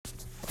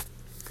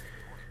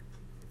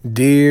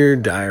Dear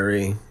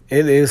Diary,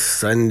 it is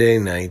Sunday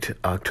night,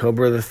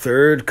 October the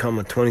 3rd,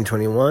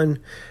 2021,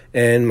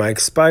 and my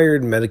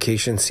expired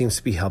medication seems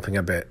to be helping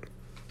a bit.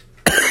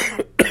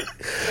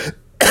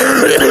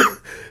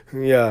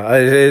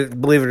 Yeah,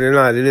 believe it or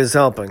not, it is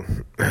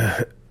helping.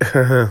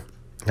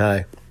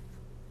 Hi.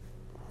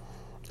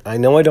 I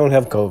know I don't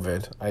have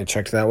COVID. I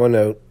checked that one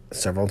out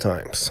several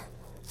times.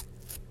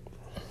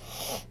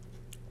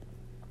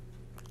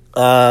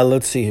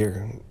 Let's see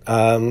here.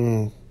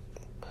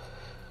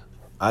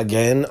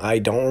 Again, I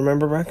don't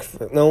remember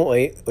breakfast. No,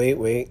 wait.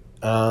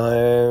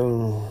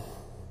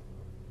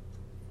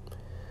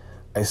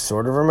 I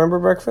sort of remember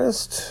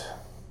breakfast,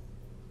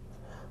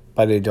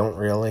 but I don't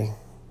really.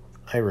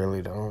 I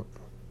really don't.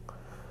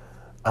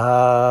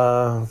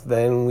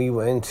 Then we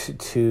went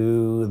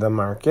to the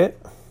market.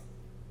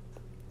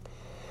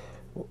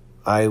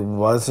 I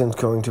wasn't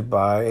going to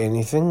buy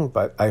anything,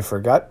 but I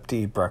forgot to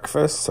eat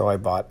breakfast, so I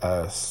bought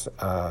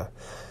a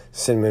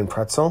cinnamon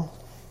pretzel.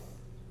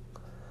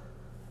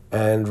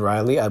 And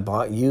Riley, I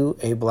bought you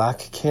a black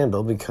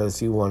candle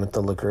because you wanted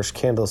the licorice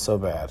candle so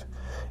bad.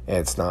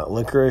 It's not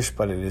licorice,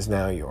 but it is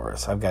now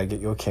yours. I've got to get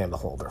you a candle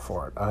holder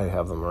for it. I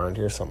have them around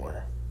here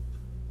somewhere.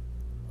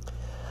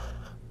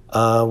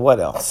 What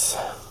else?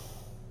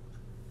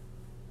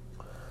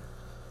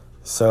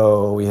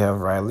 So we have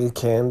Riley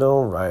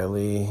candle,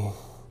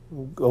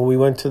 we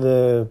went to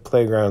the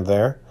playground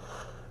there.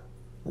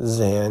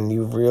 Zan,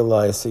 you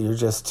realize that you're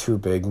just too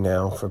big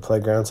now for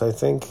playgrounds, I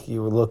think.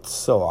 You looked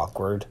so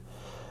awkward.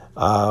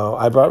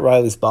 I brought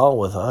Riley's ball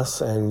with us,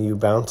 and you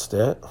bounced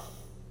it.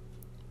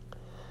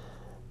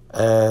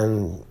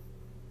 And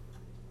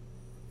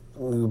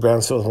you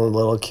bounced it with one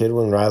little kid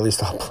when Riley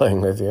stopped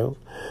playing with you.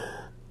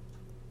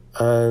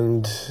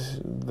 And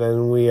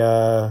then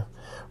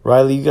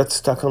Riley, you got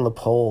stuck on the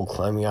pole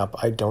climbing up.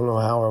 I don't know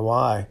how or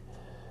why.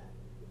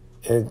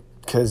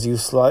 Because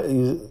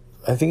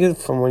I think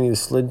it's from when you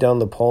slid down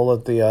the pole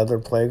at the other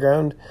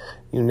playground.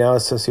 You now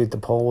associate the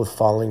pole with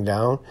falling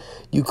down.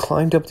 You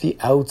climbed up the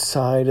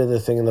outside of the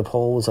thing and the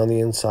pole was on the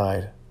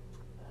inside.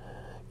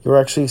 You were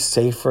actually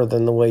safer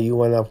than the way you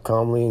went up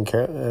calmly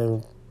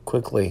and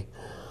quickly.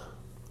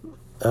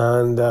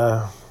 And,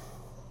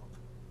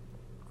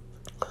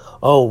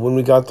 when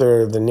we got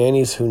there, the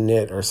Nannies Who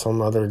Knit or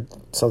something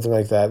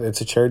like that.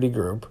 It's a charity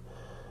group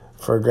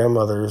for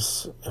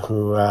grandmothers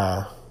who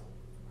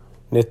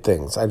knit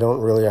things. I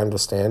don't really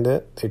understand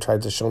it. They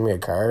tried to show me a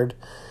card,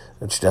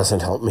 which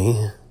doesn't help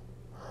me.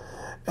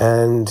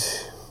 And,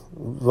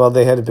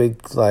 they had a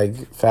big,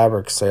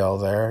 fabric sale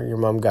there. Your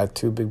mom got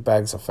 2 big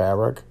bags of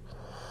fabric.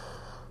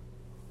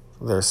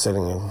 They're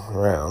sitting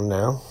around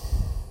now.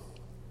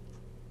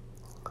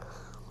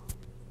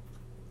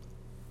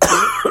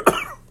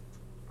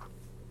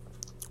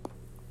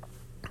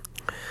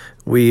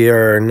 We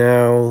are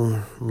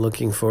now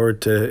looking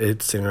forward to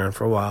it sitting around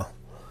for a while.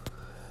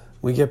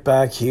 We get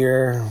back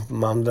here.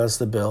 Mom does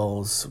the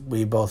bills.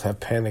 We both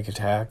have panic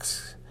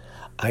attacks.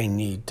 I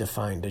need to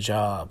find a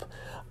job.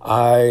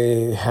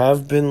 I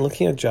have been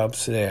looking at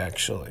jobs today,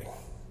 actually.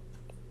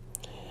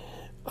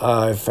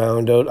 I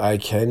found out I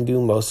can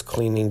do most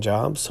cleaning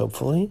jobs,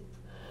 hopefully,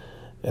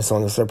 as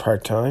long as they're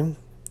part-time.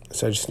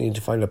 So I just need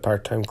to find a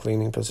part-time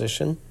cleaning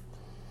position.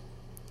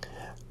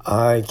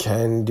 I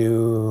can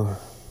do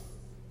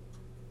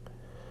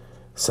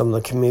some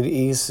of the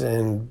committees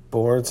and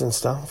boards and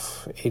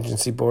stuff,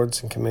 agency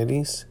boards and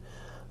committees.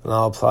 And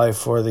I'll apply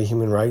for the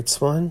human rights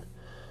one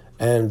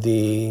and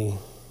the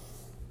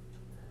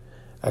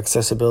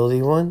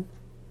accessibility one,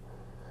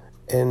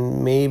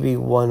 and maybe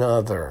one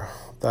other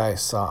that I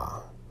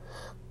saw.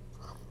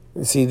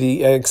 You see,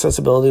 the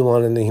accessibility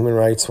one and the human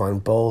rights one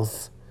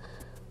both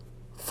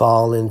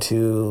fall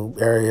into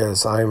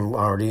areas I'm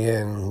already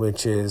in,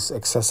 which is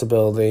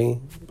accessibility,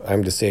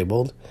 I'm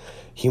disabled,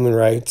 human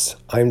rights,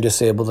 I'm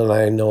disabled, and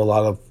I know a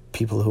lot of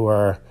people who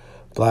are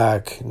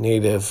Black,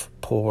 Native,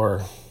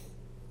 poor.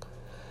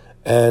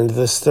 And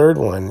this third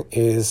one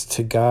is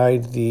to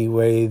guide the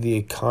way the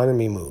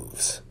economy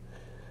moves.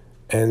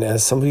 And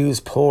as somebody who's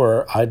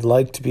poor, I'd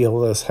like to be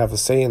able to have a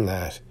say in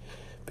that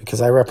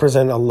because I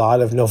represent a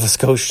lot of Nova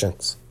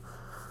Scotians.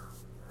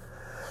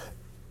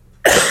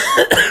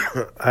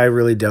 I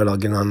really doubt I'll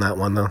get on that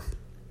one, though.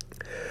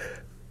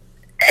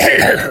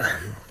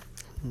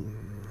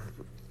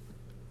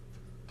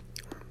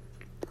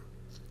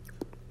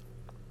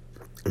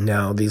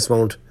 Now, these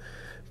won't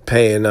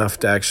pay enough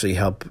to actually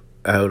help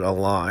out a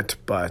lot,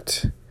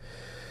 but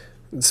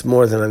it's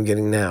more than I'm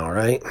getting now,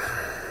 right?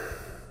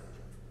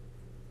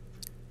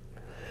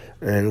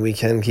 And we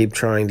can keep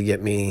trying to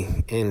get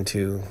me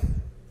into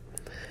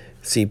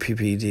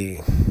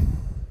CPPD.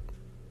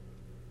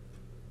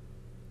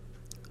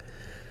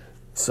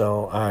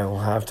 So I'll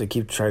have to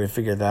keep trying to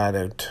figure that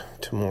out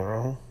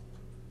tomorrow.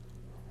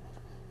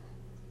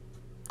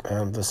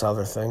 And this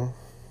other thing.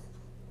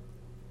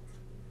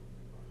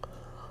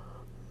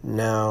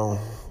 Now,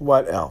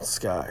 what else,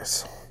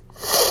 guys?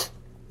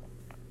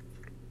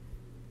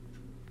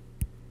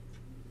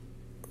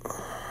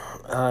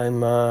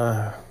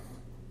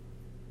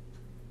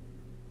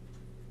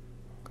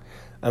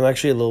 I'm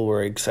actually a little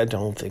worried because I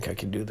don't think I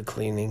can do the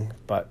cleaning,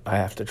 but I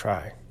have to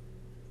try.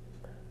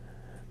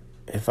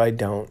 If I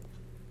don't,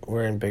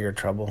 we're in bigger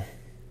trouble.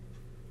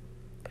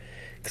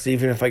 Because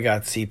even if I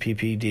got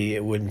CPPD,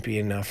 it wouldn't be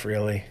enough,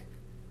 really.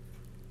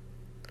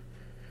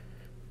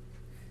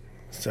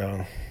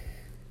 So,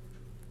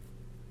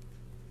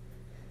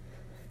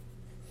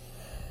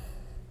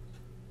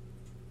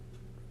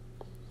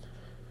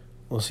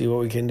 we'll see what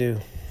we can do.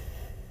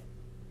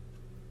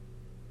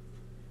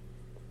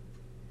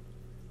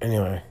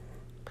 Anyway.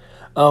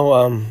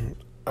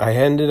 I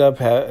ended up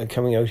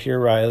coming out here,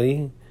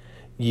 Riley.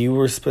 You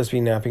were supposed to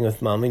be napping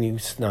with Mom, and you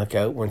snuck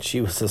out when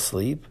she was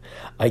asleep.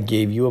 I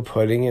gave you a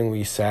pudding, and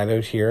we sat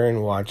out here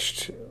and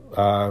watched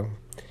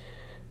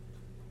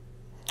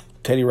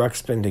Teddy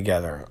Ruxpin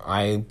together.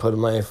 I put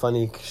my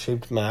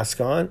funny-shaped mask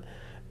on,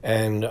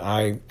 and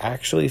I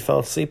actually fell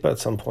asleep at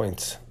some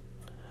points.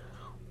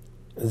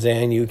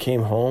 Zan, you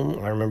came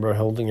home. I remember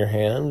holding your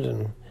hand,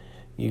 and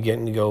you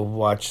getting to go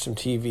watch some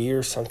TV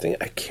or something.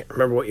 I can't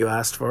remember what you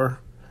asked for.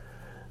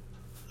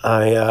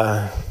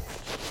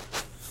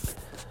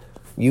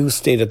 You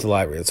stayed at the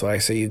library. That's why I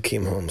say you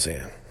came home,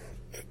 Zan.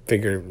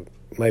 Figured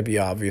it might be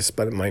obvious,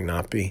 but it might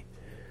not be.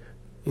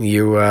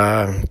 You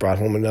brought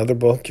home another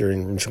book. You're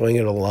enjoying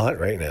it a lot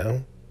right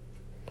now.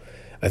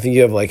 I think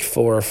you have like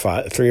 3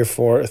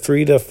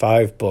 to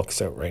 5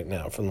 books out right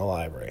now from the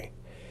library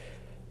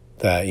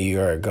that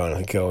you are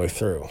going to go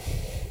through.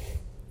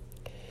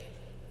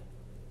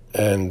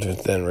 And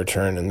then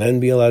return and then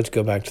be allowed to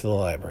go back to the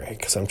library.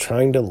 Because I'm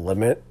trying to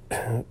limit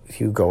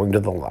you going to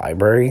the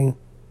library.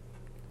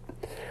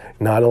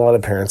 Not a lot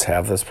of parents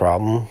have this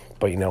problem,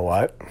 but you know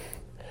what?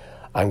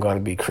 I'm going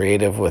to be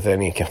creative with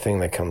anything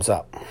that comes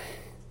up.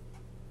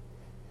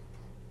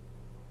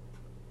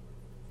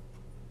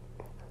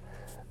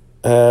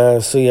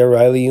 So yeah,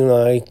 Riley, you and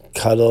I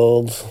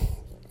cuddled.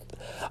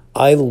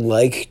 I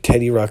like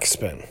Teddy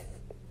Ruxpin.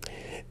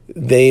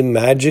 They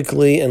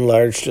magically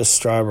enlarged a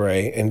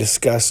strawberry and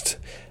discussed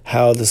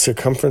how the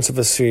circumference of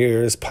a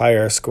sphere is pi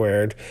r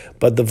squared,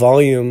 but the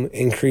volume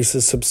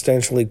increases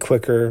substantially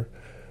quicker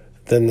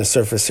than the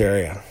surface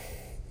area.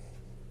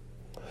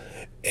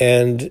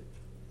 And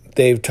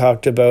they've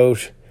talked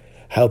about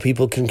how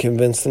people can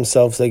convince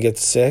themselves they get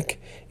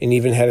sick, and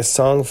even had a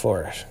song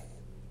for it.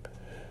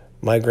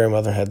 My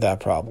grandmother had that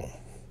problem.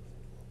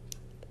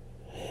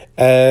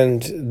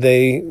 And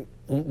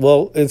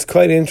it's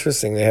quite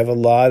interesting. They have a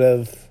lot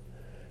of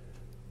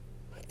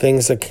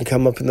things that can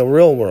come up in the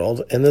real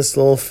world in this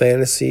little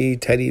fantasy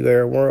teddy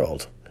bear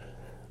world.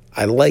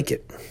 I like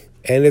it.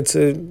 And it's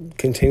a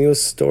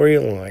continuous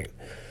storyline.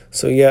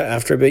 So yeah,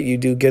 after a bit you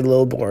do get a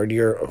little bored.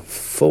 You're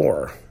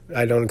 4.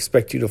 I don't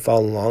expect you to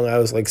follow along. I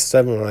was like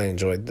 7 when I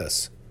enjoyed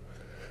this.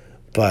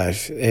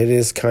 But it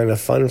is kind of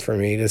fun for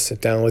me to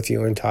sit down with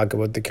you and talk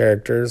about the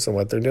characters and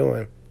what they're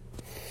doing.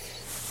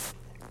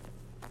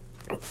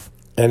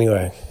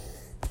 Anyway.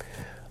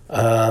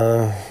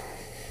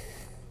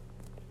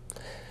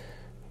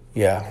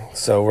 Yeah,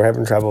 so we're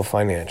having trouble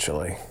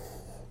financially.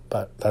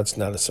 But that's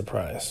not a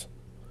surprise.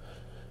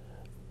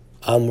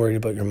 I'm worried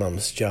about your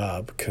mom's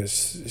job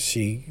because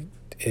she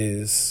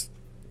is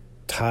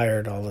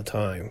tired all the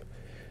time.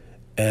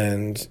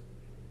 And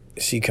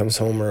she comes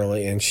home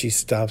early and she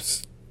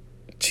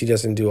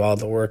doesn't do all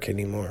the work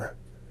anymore.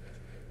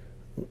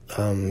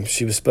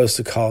 She was supposed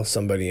to call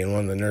somebody and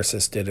one of the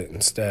nurses did it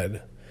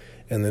instead.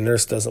 And the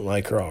nurse doesn't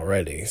like her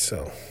already,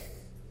 so.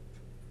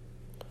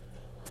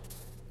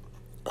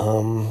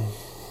 I'm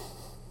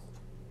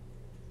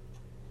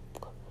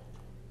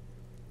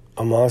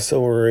also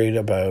worried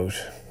about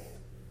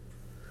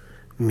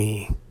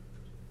me.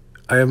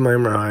 I have my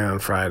MRI on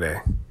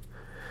Friday.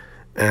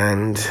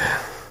 And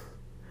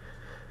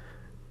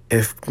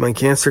if my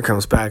cancer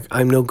comes back,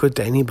 I'm no good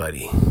to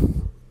anybody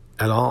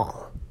at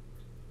all.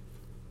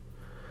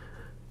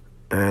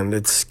 And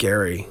it's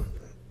scary.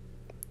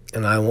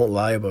 And I won't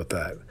lie about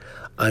that.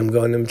 I'm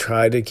going to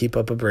try to keep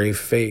up a brave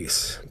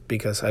face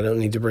because I don't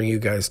need to bring you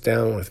guys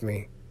down with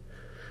me.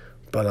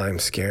 But I'm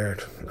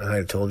scared.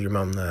 I told your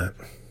mom that.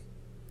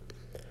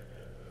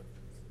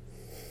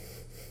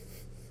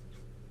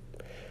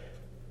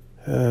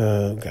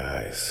 Oh,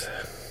 guys.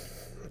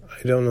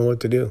 I don't know what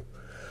to do.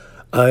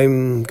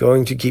 I'm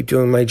going to keep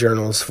doing my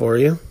journals for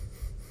you.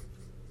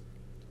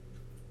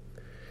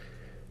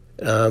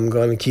 I'm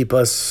going to keep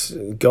us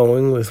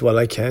going with what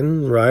I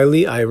can.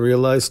 Riley, I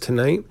realized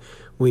tonight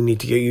we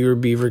need to get you your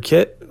beaver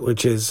kit,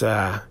 which is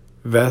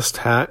vest,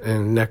 hat,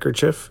 and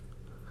neckerchief.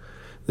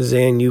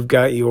 Zan, you've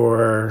got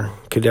your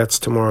cadets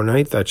tomorrow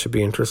night. That should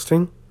be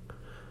interesting.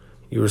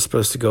 You were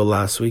supposed to go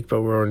last week,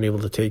 but we weren't able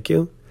to take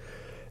you.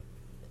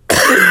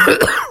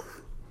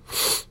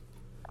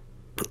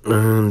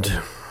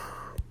 And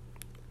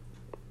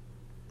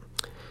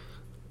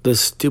the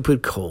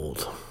stupid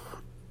cold.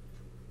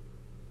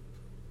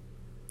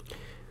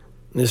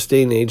 In this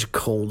day and age,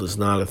 cold is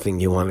not a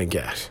thing you want to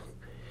get.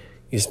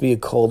 Used to be a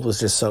cold was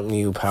just something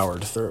you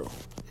powered through.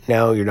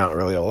 Now you're not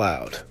really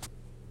allowed.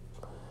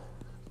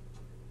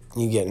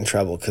 You get in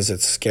trouble because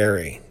it's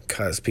scary,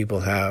 because people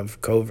have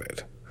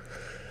COVID.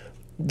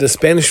 the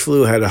Spanish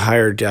flu had a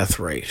higher death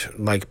rate.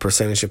 Like,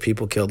 percentage of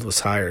people killed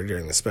was higher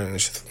during the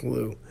Spanish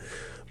flu.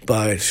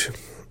 But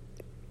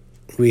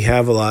we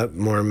have a lot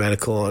more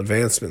medical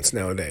advancements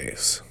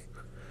nowadays.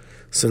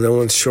 So no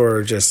one's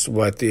sure just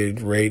what the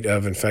rate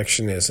of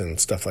infection is and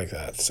stuff like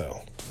that.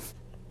 So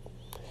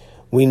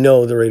we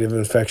know the rate of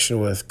infection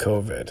with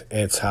COVID.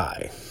 It's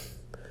high.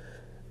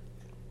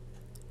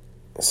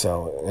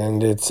 So,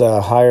 and it's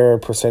a higher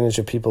percentage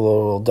of people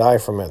who will die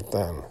from it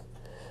than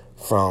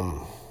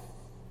from,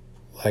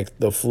 like,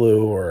 the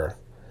flu or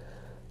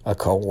a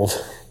cold.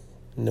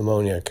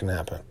 Pneumonia can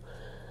happen.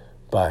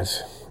 But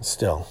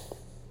still.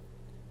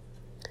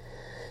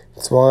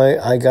 That's why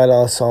I got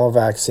us all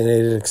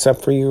vaccinated,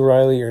 except for you,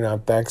 Riley. You're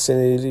not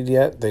vaccinated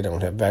yet. They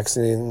don't have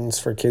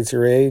vaccinations for kids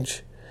your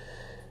age.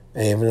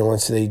 And even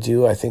once they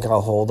do, I think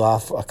I'll hold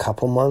off a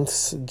couple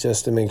months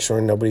just to make sure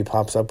nobody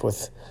pops up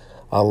with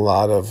a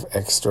lot of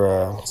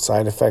extra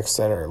side effects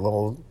that are a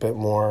little bit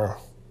more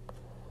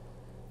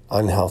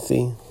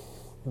unhealthy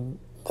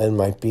than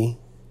might be.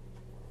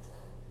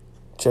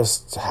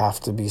 Just have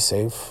to be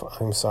safe.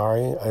 I'm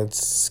sorry.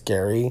 It's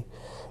scary.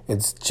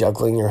 It's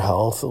juggling your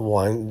health,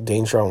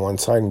 danger on one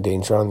side and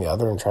danger on the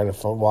other, and trying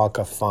to walk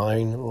a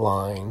fine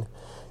line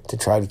to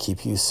try to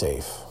keep you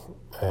safe.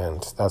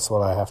 And that's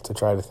what I have to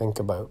try to think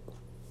about.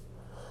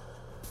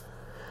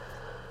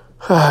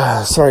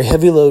 Sorry,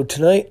 heavy load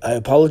tonight. I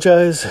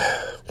apologize.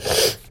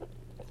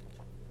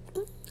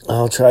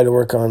 I'll try to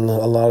work on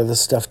a lot of this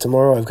stuff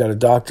tomorrow. I've got a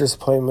doctor's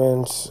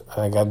appointment.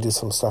 I got to do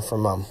some stuff for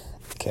Mom.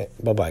 Okay,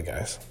 bye-bye,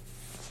 guys.